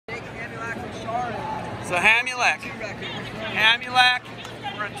So Hamulak,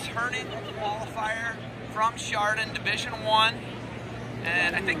 returning qualifier from Chardon, Division 1.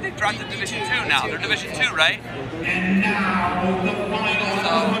 And I think they dropped to Division 2 now. They're Division 2, right? And now the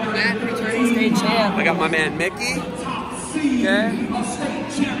final Matt returning state champ. I got my man Mickey. Okay. a state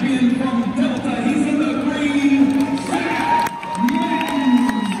champion from Delta. He's in the green.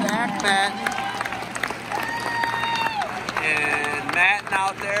 Zack, Mattin. And Mattin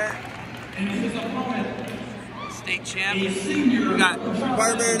out there. And his opponent, State champ. a senior. We got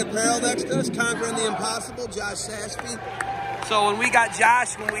Barbarian Apparel next to us, conquering the impossible, Josh Saspy. So when we got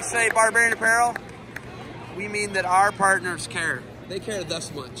Josh, when we say Barbarian Apparel, we mean that our partners care. They care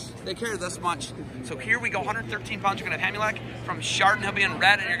this much. They care this much. So here we go, 113 pounds. You're going to have Hamulak from Chardon. He'll be in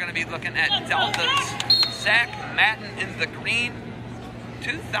red, and you're going to be looking at Delta's Zack, Mattin in the green.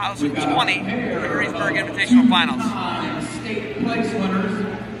 2020 Marysburg Invitational Finals. State place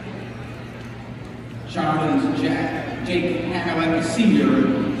winners. Chardon's Jake Hamulak, a senior,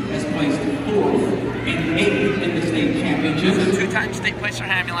 has placed 4th and 8th in the state championship. He's a two-time state placer,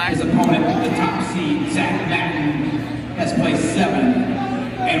 Hamulak. His opponent, the top seed, Zack Mattin, has placed 7th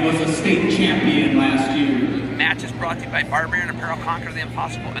and was a state champion last year. Match is brought to you by Barbarian Apparel. Conquer the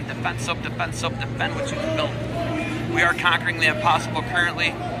impossible and defend soap, defend what you've built. We are conquering the impossible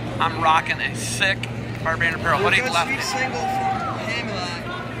currently. I'm rocking a sick Barbarian Apparel hoodie. Good sweet single from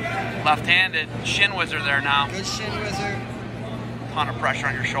Hamulak. Left-handed. Shin Wizard there now. Good shin wizard. Ton of pressure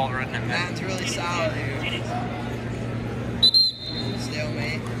on your shoulder, isn't it? Mattin's really solid here.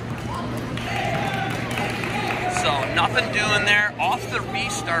 Stalemate. So nothing doing there. Off the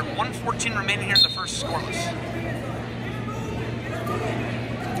restart. 1:14 remaining here in the first scoreless.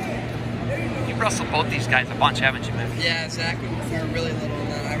 You've wrestled both these guys a bunch, haven't you, man? Yeah, Zack, we were really little,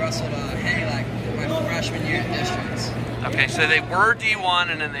 and then I wrestled Hamulak my freshman year in districts. Okay, so they were D1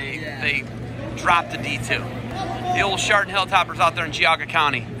 and then they dropped to D2. The old Chardon Hilltoppers out there in Geauga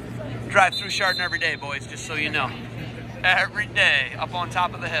County. Drive through Chardon every day, boys, just so you know. Every day, up on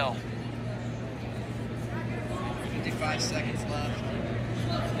top of the hill. 55 seconds left.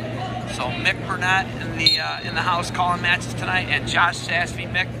 So Mick Burnett in the house calling matches tonight, and Josh Saspy.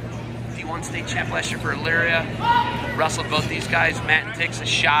 Mick, D1 state champ last year for Elyria. Wrestled both these guys. Mattin takes a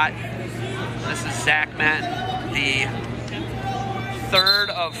shot. This is Zack Mattin, the 3rd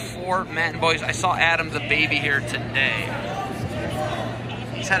of 4 Mattin boys. I saw Adam the baby here today.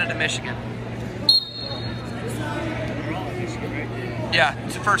 He's headed to Michigan. Yeah,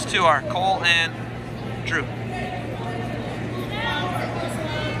 the first 2 are Cole and Drew.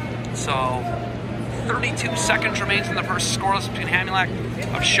 So 32 seconds remains in the first scoreless between Hamulak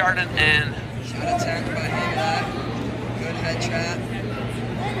of Chardon and Shot attempt by Hamulak. Good head trap.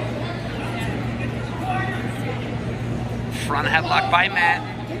 front headlock by Matt.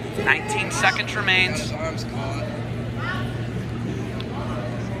 19 seconds remains. His arms caught.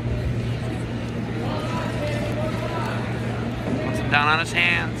 Puts him down on his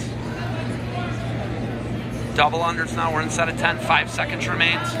hands. Double unders now. We're inside of 10. 5 seconds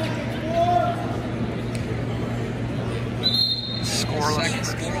remains.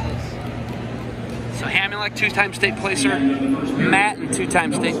 Scoreless. So Hamulak, 2-time state placer. Mattin,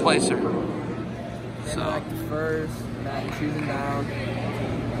 2-time state placer. So first, Matt choosing down.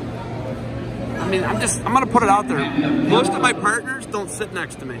 I mean, I'm gonna put it out there. Most of my partners don't sit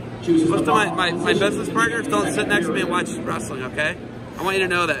next to me. Most of my business partners don't sit next to me and watch wrestling, okay? I want you to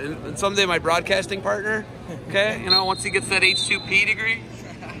know that. And someday my broadcasting partner, okay, you know, once he gets that H2P degree.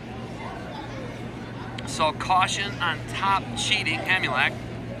 So caution on top cheating, Hamulak.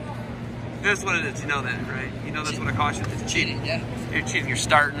 This is what it is, you know that, right? You know that's what a caution is. It's cheating. Yeah. You're cheating, you're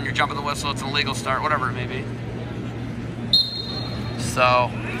starting, you're jumping the whistle, it's an illegal start, whatever it may be. So,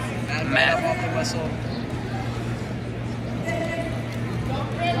 Matt off the whistle.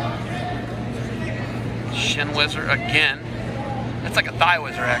 Shin Whizzer again. That's like a thigh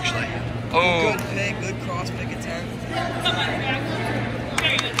whizzer, actually. Oh. Good pick, good cross pick attempt. Matt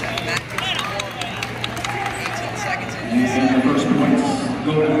gets 18 seconds in. And the first points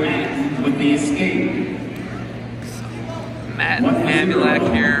go to Matt with the escape. Matt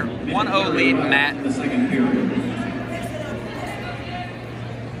Hamulak here. 1-0 lead, Matt. The second period.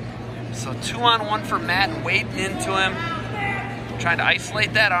 So 2-on-1 for Matt, wading into him. Trying to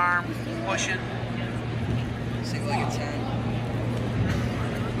isolate that arm, pushing. Single leg attempt.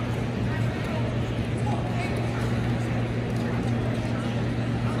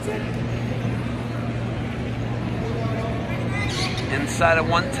 Inside of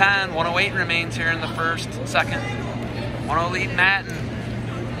 110, 108 remains here in the second. 1-0 lead, Mattin.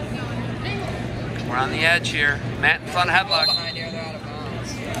 We're on the edge here. Matt in front headlock. Behind here, they're out of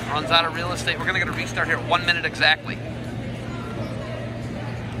bounds. Runs out of real estate. We're going to get a restart here at 1 minute exactly.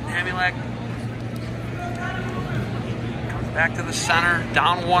 Hamulak comes back to the center,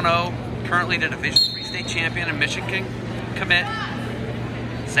 down 1-0. Currently the Division III state champion and Michigan commit,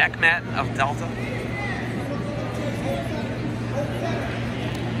 Zack Mattin of Delta.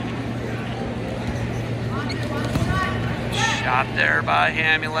 Shot there by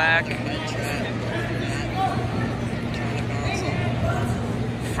Hamulak.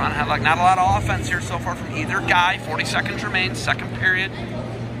 Front headlock. Not a lot of offense here so far from either guy. 40 seconds remain, second period.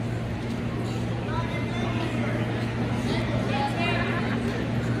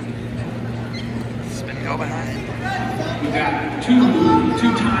 Spin go behind. We've got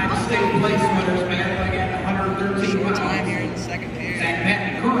two-time state place winners, Hamulak at 113 time here in the second period. Zack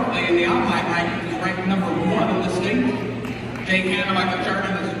Mattin currently in the online ranking is ranked number 1 in the state. Hamulak of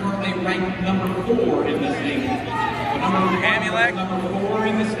Chardon is currently ranked number 4 in the state. Hamulak, number 4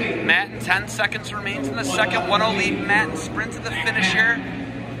 in the state. Mattin, 10 seconds remains in the second. 1-0 lead. Mattin sprint to the finish here.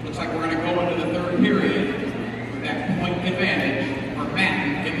 Looks like we're going to go into the third period with that point advantage for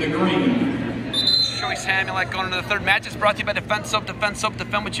Mattin in the green. Choice Hamulak going into the third. Match is brought to you by Defense Soap, Defense Soap,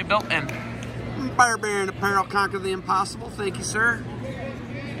 defend what you built, and Barbarian Apparel, conquer the impossible. Thank you, sir.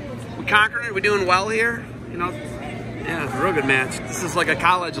 We conquered it. We're doing well here. You know, yeah, it's a real good match. This is like a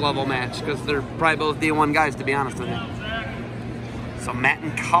college level match because they're probably both D1 guys, to be honest with you. So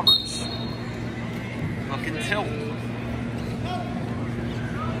Mattin covers. Looking tilt.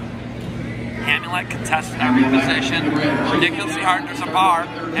 Hamulak contested every position. Ridiculously hard. There's a bar.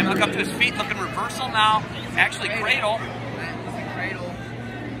 Hamulak up to his feet, looking reversal now. Actually, cradle. Cradle.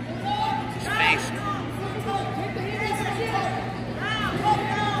 Spaced.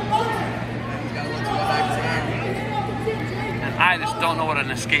 I just don't know what an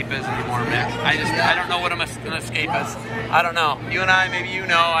escape is anymore, Mick. I don't know what an escape is. I don't know. You and I, maybe you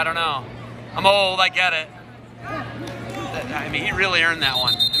know. I don't know. I'm old. I get it. I mean, he really earned that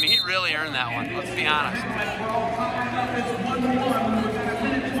one. I mean, he really earned that one. Let's be honest.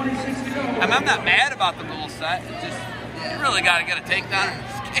 I mean, I'm not mad about the little set. It's just, you really got to get a takedown and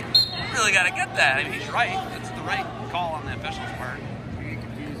escape. You really got to get that. I mean, he's right. That's the right call on the official's part.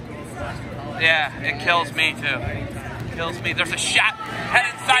 Yeah, it kills me, too. Kills me. There's a shot. Head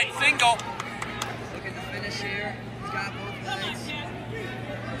inside single. Look at the finish here. He's got both legs.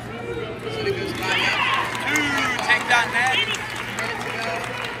 So it goes back up. Takedown net.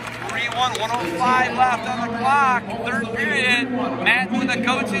 3-1, 105 left on the clock. Third period. Mattin with a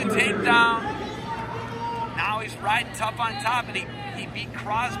go-to takedown. Now he's riding tough on top, and he beat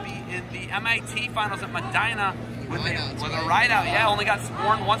Crosby in the MIT finals at Medina with a ride-out. Yeah, only got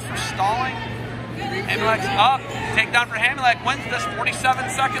warned once for stalling. Hamulak's up. Takedown for Hamulak. Wins this. 47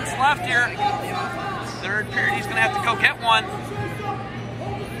 seconds left here. Third period. He's going to have to go get one.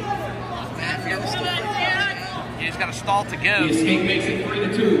 He's got a stall to give. The escape makes it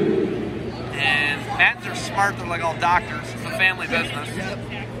 3-2. And Mattins are smart. They're like all doctors. It's a family business.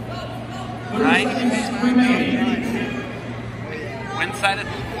 Right? Inside of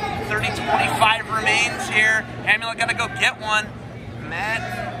 30-25 remains here. Hamulak got to go get one. Matt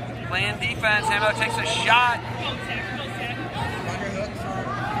playing defense. Hamulak takes a shot.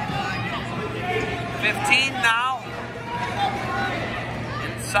 15 now.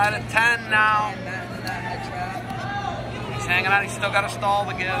 Inside of 10 now. He's hanging on. He's still got a stall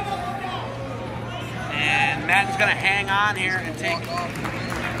to give. And Mattin's going to hang on here and take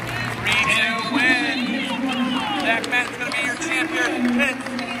 3-2 win. Zack Mattin's going to be your champion.